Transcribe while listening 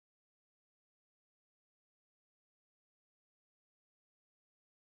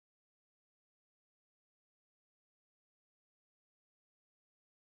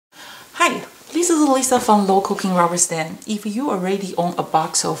This is Lisa from Local King Rubber Stamp. If you already own a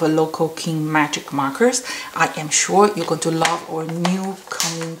box of Local King magic markers, I am sure you're going to love our new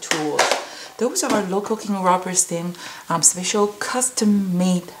coming tools. Those are our Local King Rubber Stamp special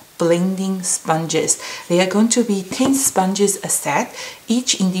custom-made blending sponges. They are going to be 10 sponges a set.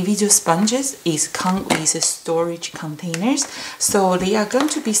 Each individual sponges come with storage containers. So they are going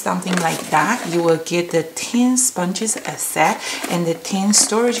to be something like that. You will get the 10 sponges a set and the 10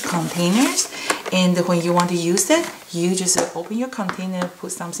 storage containers. And when you want to use it, you just open your container,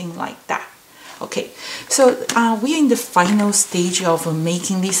 put something like that. Okay, so we are in the final stage of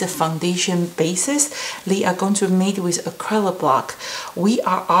making this foundation bases. They are going to be made with acrylic block. We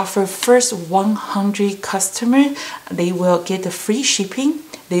are offer first 100 customers. They will get the free shipping.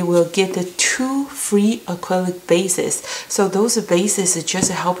 They will get the 2 free acrylic bases. So those bases are just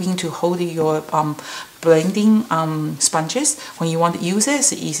helping to hold your blending sponges. When you want to use it,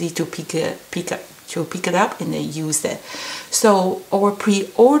 it's easy to pick it up and then use it. So our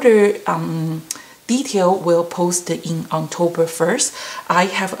pre-order detail will post in October 1st. I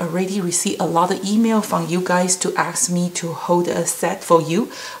have already received a lot of email from you guys to ask me to hold a set for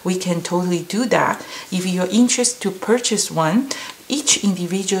you. We can totally do that. If you're interested to purchase one, each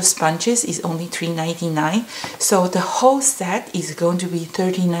individual sponges is only $3.99, so the whole set is going to be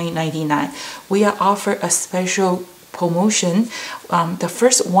 $39.99. We are offer a special promotion. The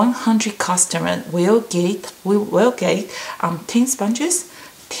first 100 customers will get 10 sponges,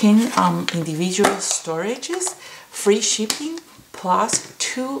 10 individual storages, free shipping, plus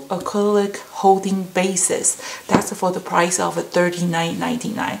 2 acrylic holding bases. That's for the price of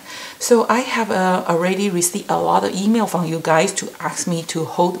 $39.99. So I have already received a lot of email from you guys to ask me to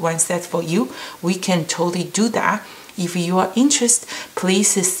hold one set for you. We can totally do that. If you are interested, please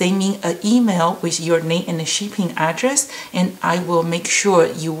send me an email with your name and the shipping address, and I will make sure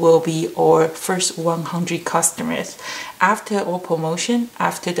you will be our first 100 customers. After our promotion,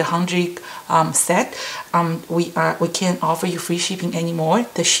 after the 100 set, we can't offer you free shipping anymore.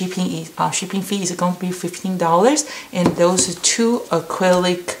 The shipping fee is going to be $15, and those 2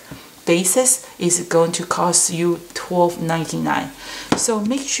 acrylic bases is going to cost you $12.99. So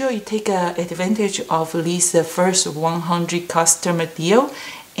make sure you take advantage of this first 100 customer deal.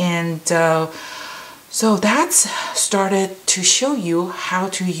 And so that's started to show you how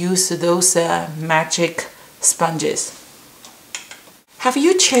to use those magic sponges. Have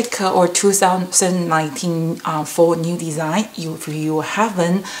you checked our 2019 fall new design? If you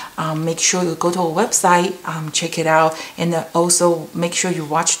haven't, make sure you go to our website, check it out, and also make sure you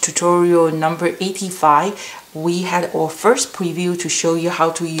watch tutorial number 85. We had our first preview to show you how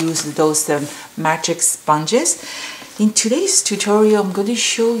to use those magic sponges. In today's tutorial, I'm going to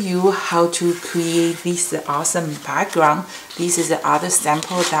show you how to create this awesome background. This is the other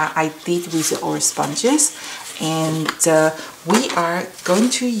sample that I did with our sponges. And we are going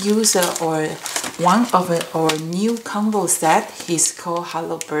to use one of our new combo set. It's called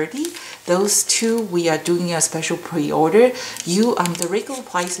Hello Birdie. Those 2 we are doing a special pre-order. The regular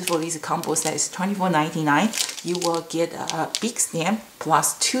price for this combo set is $24.99. You will get a big stamp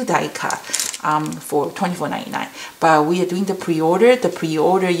plus 2 die cut for $24.99. But we are doing the pre-order. The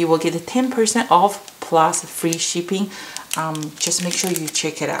pre-order you will get 10% off plus free shipping. Just make sure you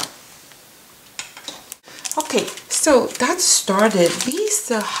check it out. Okay, so that started this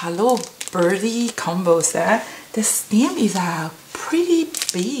Hello Birdie combo set. The stamp is pretty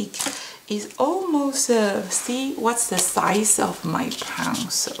big. It's almost, see what's the size of my palm.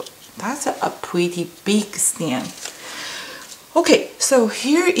 So that's a pretty big stamp. Okay, so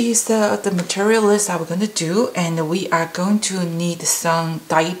here is the material list that we're going to do, and we are going to need some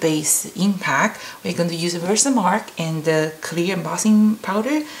dye base impact. We're going to use a Versamark and the clear embossing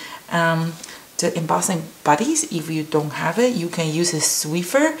powder. The embossing buddies, if you don't have it, you can use a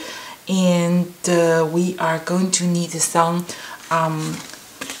Swiffer. And we are going to need some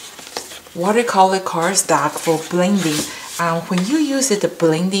watercolor cardstock for blending. When you use the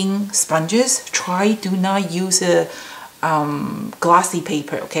blending sponges, do not use a glossy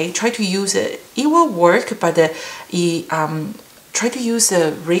paper, okay? Try to use it. It will work, but try to use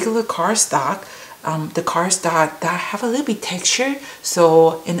a regular cardstock. The cardstock that have a little bit texture,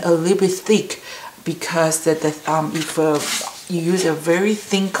 and a little bit thick, because if you use a very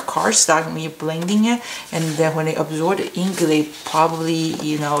thin cardstock when you're blending it, and then when they absorb the ink, they probably,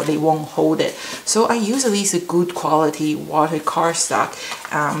 they won't hold it. So I use at least a good quality water cardstock,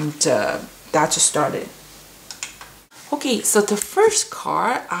 and that just started. Okay, so the first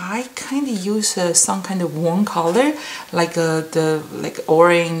card, I kind of use some kind of warm color, like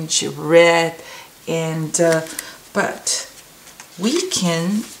orange, red, and but we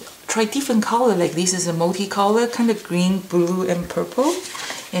can try different color, like this is a multi-color, kind of green, blue, and purple.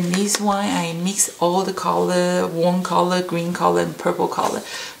 And this one, I mix all the color, warm color, green color, and purple color.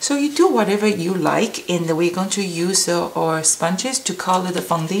 So you do whatever you like, and we're going to use our sponges to color the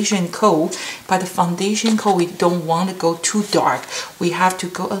foundation coat. But the foundation coat, we don't want to go too dark. We have to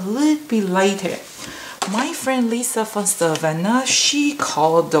go a little bit lighter. My friend Lisa from Savannah, she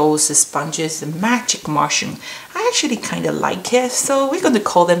called those sponges magic mushroom. I actually kind of like it, so we're going to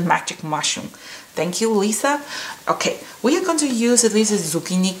call them magic mushroom. Thank you, Lisa. Okay, we are going to use this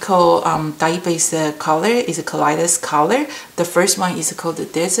zucchini dye-based color. It's a Kaleidos color. The first one is called the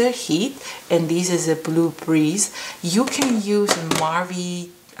Desert Heat, and this is a Blue Breeze. You can use Marvy,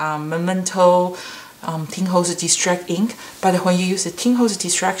 Memento, Tin Hose Distract ink, but when you use the Tin Hose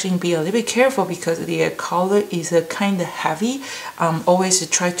Distract ink, be a little bit careful because the color is kind of heavy. Always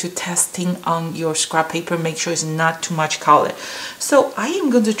try to testing on your scrap paper, make sure it's not too much color. So I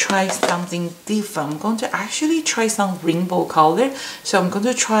am going to try something different. I'm going to actually try some rainbow color. So I'm going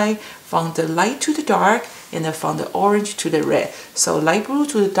to try from the light to the dark and then from the orange to the red. So light blue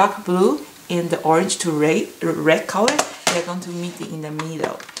to the dark blue and the orange to red color. They're going to meet in the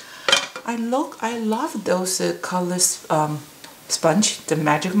middle. I love those colors sponge, the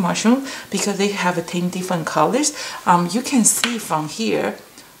magic mushroom, because they have 10 different colors. You can see from here,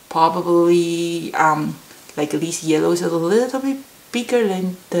 probably like this yellow is a little bit bigger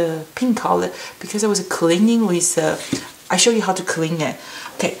than the pink color because I was cleaning with, I show you how to clean it.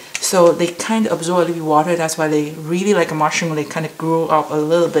 Okay, so they kind of absorb a little bit water, that's why they really like a mushroom, they kind of grow up a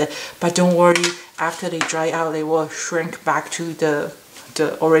little bit, but don't worry, after they dry out, they will shrink back to the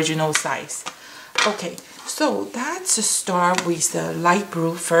original size. Okay, so let's start with the light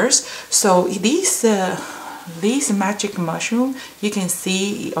blue first. So these magic mushroom, you can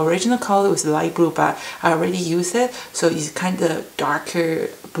see the original color was light blue, but I already used it, so it's kind of darker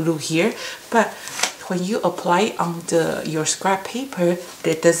blue here. But when you apply on your scrap paper,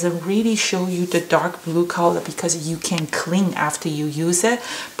 that doesn't really show you the dark blue color because you can clean after you use it.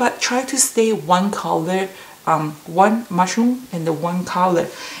 But try to stay one color, one mushroom and the one color,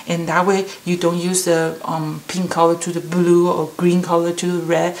 and that way you don't use the pink color to the blue or green color to the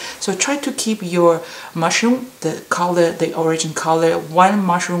red. So try to keep your mushroom, the color, the origin color, one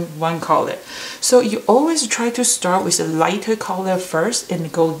mushroom, one color. So you always try to start with a lighter color first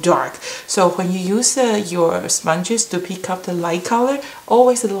and go dark. So when you use your sponges to pick up the light color,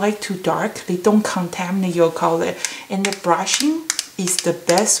 always light to dark. They don't contaminate your color, and the brushing is the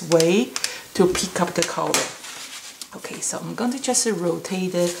best way to pick up the color. Okay, so I'm going to just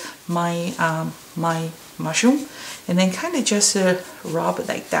rotate my my mushroom and then kind of just rub it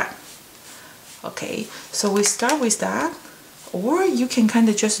like that. Okay, so we start with that, or you can kind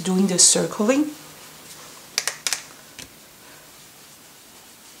of just doing the circling.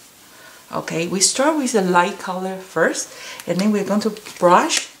 Okay, we start with the light color first, and then we're going to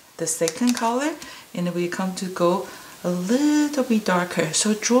brush the second color, and then we're going to go a little bit darker.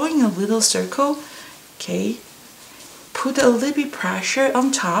 So drawing a little circle, okay, put a little bit pressure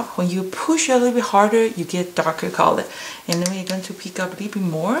on top. When you push a little bit harder, you get darker color. And then we're going to pick up a little bit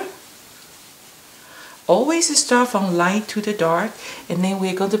more. Always start from light to the dark, and then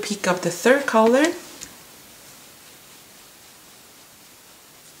we're going to pick up the third color.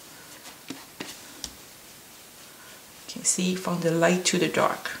 Okay, see, from the light to the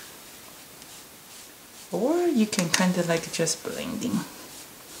dark. Or you can kind of like just blending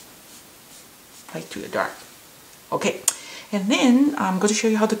light to the dark. Okay, and then I'm going to show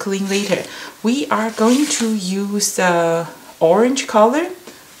you how to clean later. We are going to use the orange color.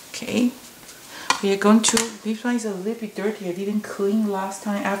 Okay, we are going to, this one is a little bit dirty. I didn't clean last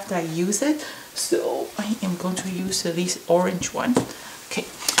time after I used it, so I am going to use this orange one. Okay,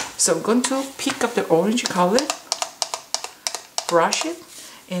 so I'm going to pick up the orange color, brush it,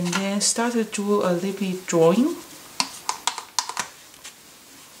 and then start to do a little bit drawing.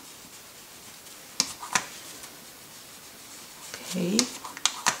 Okay.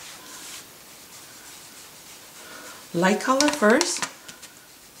 Light color first.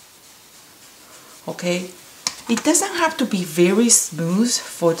 Okay. It doesn't have to be very smooth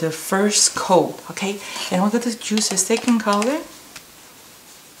for the first coat. Okay. And we're going to use the second color.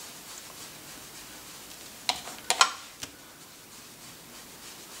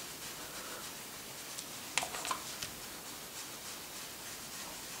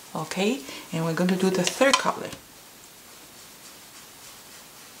 Okay, and we're going to do the third color.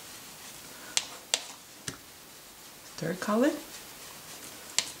 Third color.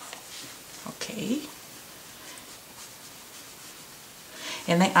 Okay.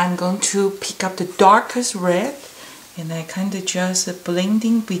 And then I'm going to pick up the darkest red and I kind of just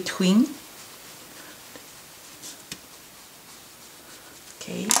blending between.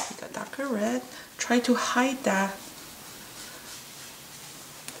 Okay, take a darker red. Try to hide that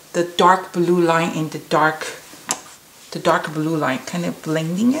the dark blue line and the dark blue line, kind of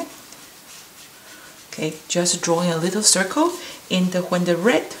blending it. Okay, just drawing a little circle, and when the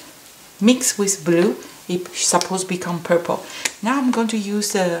red mix with blue, it's supposed to become purple. Now I'm going to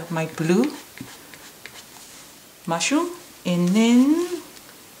use my blue mushroom, and then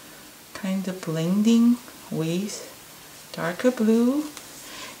kind of blending with darker blue,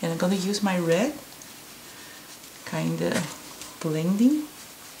 and I'm going to use my red, kind of blending.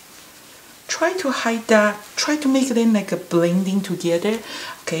 Try to hide that, try to make it in like a blending together.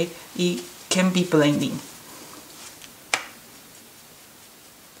 Okay, it can be blending.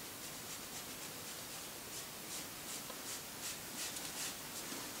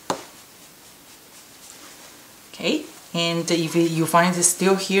 Okay, and if you find it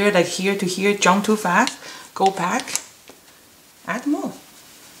still here, like here to here, jump too fast, go back, add more.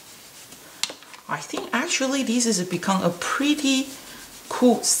 I think actually this has become a pretty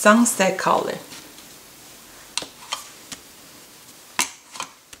cool sunset color.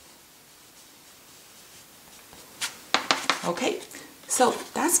 Okay, so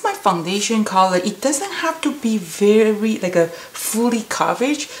that's my foundation color. It doesn't have to be very like a fully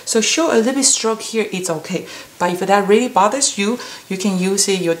coverage, so show a little bit stroke here, it's okay. But if that really bothers you, you can use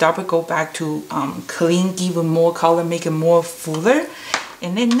your double go back to clean, give it more color, make it more fuller.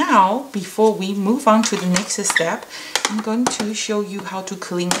 And then now, before we move on to the next step, I'm going to show you how to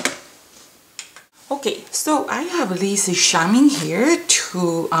clean it. Okay, so I have this shining here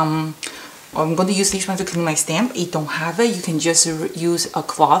to I'm going to use this one to clean my stamp. If you don't have it, you can just use a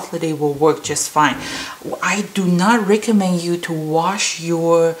cloth, that it will work just fine. I do not recommend you to wash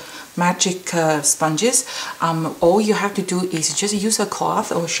your magic sponges. All you have to do is just use a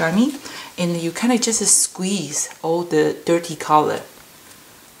cloth or shiny, and you kind of just squeeze all the dirty color.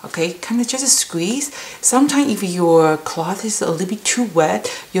 Okay, kind of just squeeze. Sometimes if your cloth is a little bit too wet,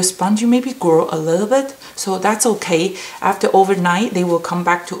 your sponge maybe grow a little bit, so that's okay. After overnight, they will come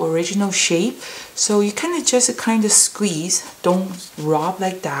back to original shape. So you kind of squeeze, don't rub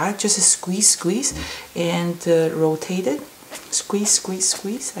like that, just squeeze, and rotate it.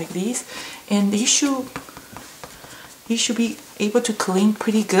 Squeeze like this, and you should be able to clean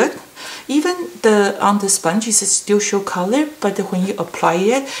pretty good. Even on the sponges, it still show color, but when you apply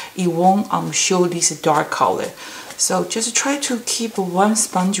it, it won't show this dark color. So just try to keep one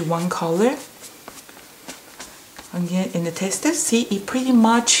sponge, one color. And then in the tester, see, it pretty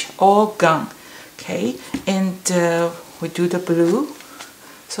much all gone. Okay, and we do the blue.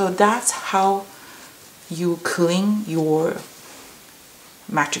 So that's how you clean your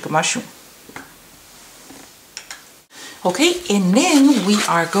magic mushroom. Okay, and then we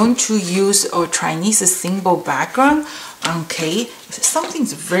are going to use our Chinese symbol background. Okay,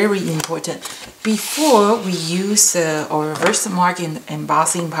 something's very important. Before we use our Versamark and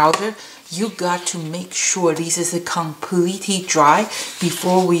embossing powder, you got to make sure this is completely dry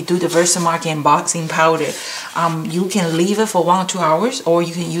before we do the Versamark embossing powder. You can leave it for 1 or 2 hours, or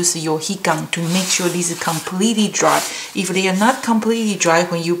you can use your heat gun to make sure this is completely dry. If they are not completely dry,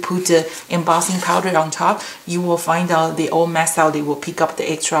 when you put the embossing powder on top, you will find out they all mess out. They will pick up the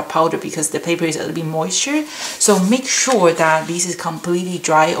extra powder because the paper is a little bit moisture. So make sure that this is completely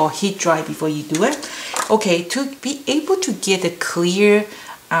dry or heat dry before you do it. Okay, to be able to get a clear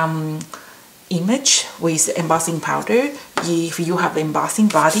image with embossing powder, if you have embossing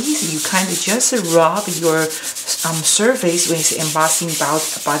bodies, you kind of just rub your surface with embossing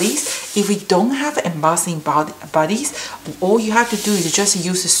bodies. If we don't have embossing bodies, all you have to do is just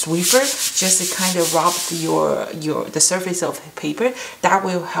use a sweeper, just to kind of rub the surface of paper. That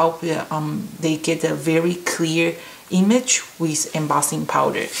will help they get a very clear image with embossing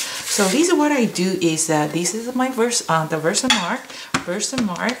powder. So this is what I do is this is my the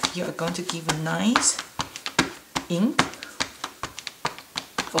Versamark. You are going to give a nice ink.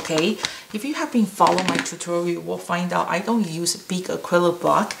 Okay, if you have been following my tutorial, you will find out I don't use big acrylic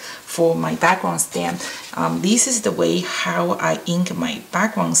block for my background stamp. This is the way how I ink my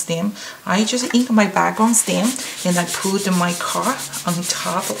background stamp. I just ink my background stamp, and I put my card on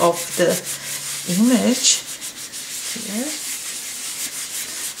top of the image here,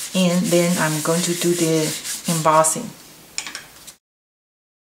 and then I'm going to do the embossing.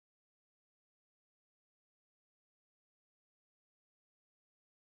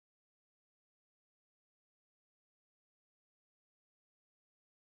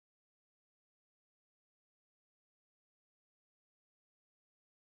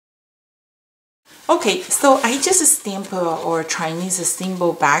 Okay, so I just stamped our Chinese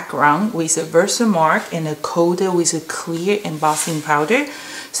symbol background with a Versamark and a coated with a clear embossing powder.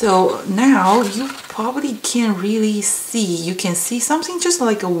 So now you probably can't really see. You can see something just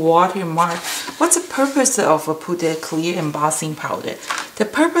like a watermark. What's the purpose of put a clear embossing powder? The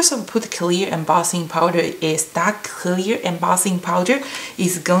purpose of put clear embossing powder is that clear embossing powder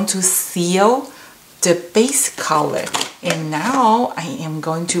is going to seal the base color. And now I am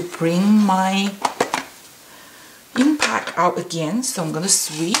going to bring my impact out again, so I'm going to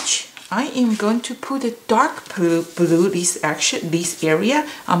switch. I am going to put a dark blue this area.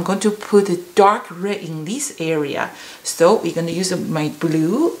 I'm going to put a dark red in this area. So we're going to use my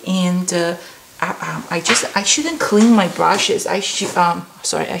blue, and I shouldn't clean my brushes. I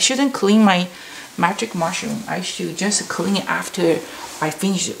shouldn't clean my magic mushroom. I should just clean it after I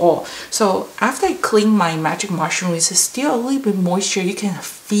finish it all. So after I clean my magic mushroom, it's still a little bit moisture. You can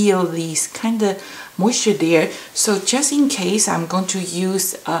feel these kind of moisture there. So just in case, I'm going to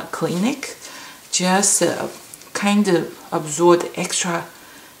use Acrylic, just kind of absorb the extra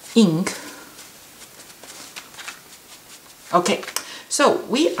ink. Okay, so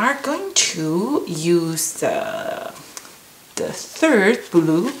we are going to use the third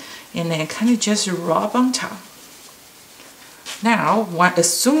blue and then kind of just rub on top. Now,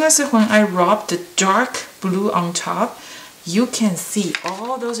 as soon as when I rub the dark blue on top, you can see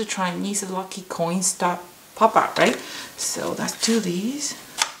all those Chinese lucky coins start pop out, right? So let's do these.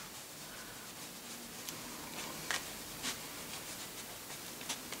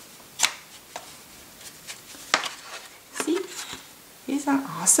 See? Isn't that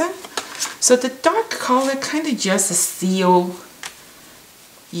awesome? So the dark color kind of just seal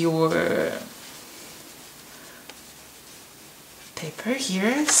your paper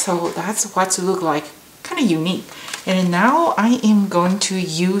here, so that's what it look like, kind of unique. And now I am going to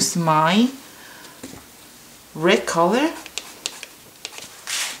use my red color,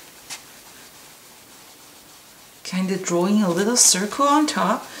 kind of drawing a little circle on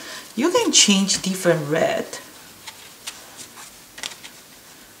top. You can change different red.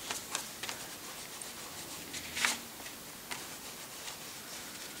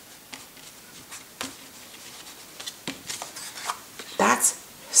 That's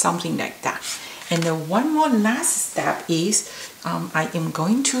something like that. And then one more last step is I am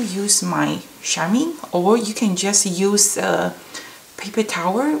going to use my chamois, or you can just use a paper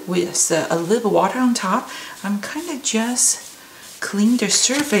towel with a little water on top. I'm kind of just clean the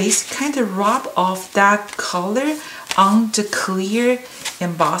surface, kind of rub off that color on the clear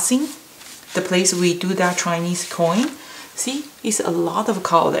embossing, the place we do that Chinese coin. See, it's a lot of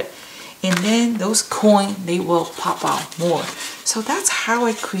color. And then those coins, they will pop out more. So that's how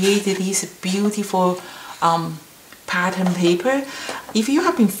I created this beautiful pattern paper. If you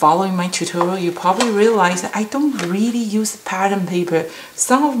have been following my tutorial, you probably realize that I don't really use pattern paper.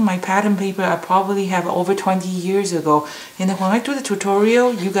 Some of my pattern paper I probably have over 20 years ago. And when I do the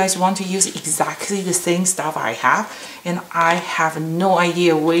tutorial, you guys want to use exactly the same stuff I have. And I have no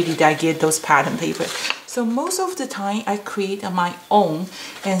idea where did I get those pattern paper. So most of the time I create my own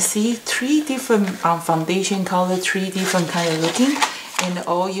and see 3 different foundation color, 3 different kind of looking, and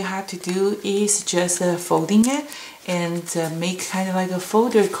all you have to do is just folding it and make kind of like a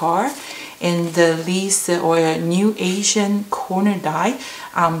folder card. And these or New Asian corner die,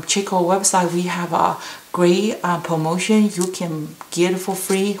 check our website. We have a great promotion. You can get it for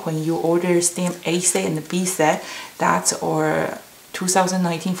free when you order stamp A set and B set. That's our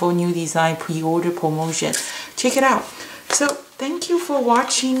 2019 for new design pre-order promotion. Check it out. So thank you for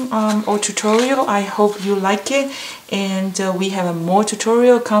watching our tutorial. I hope you like it, and we have more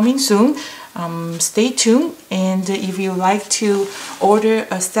tutorial coming soon. Stay tuned, and if you like to order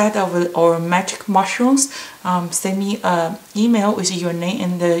a set of our magic mushrooms, send me an email with your name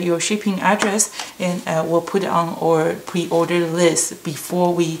and your shipping address, and we'll put it on our pre-order list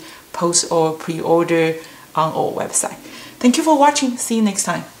before we post our pre-order on our website. Thank you for watching. See you next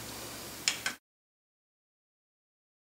time.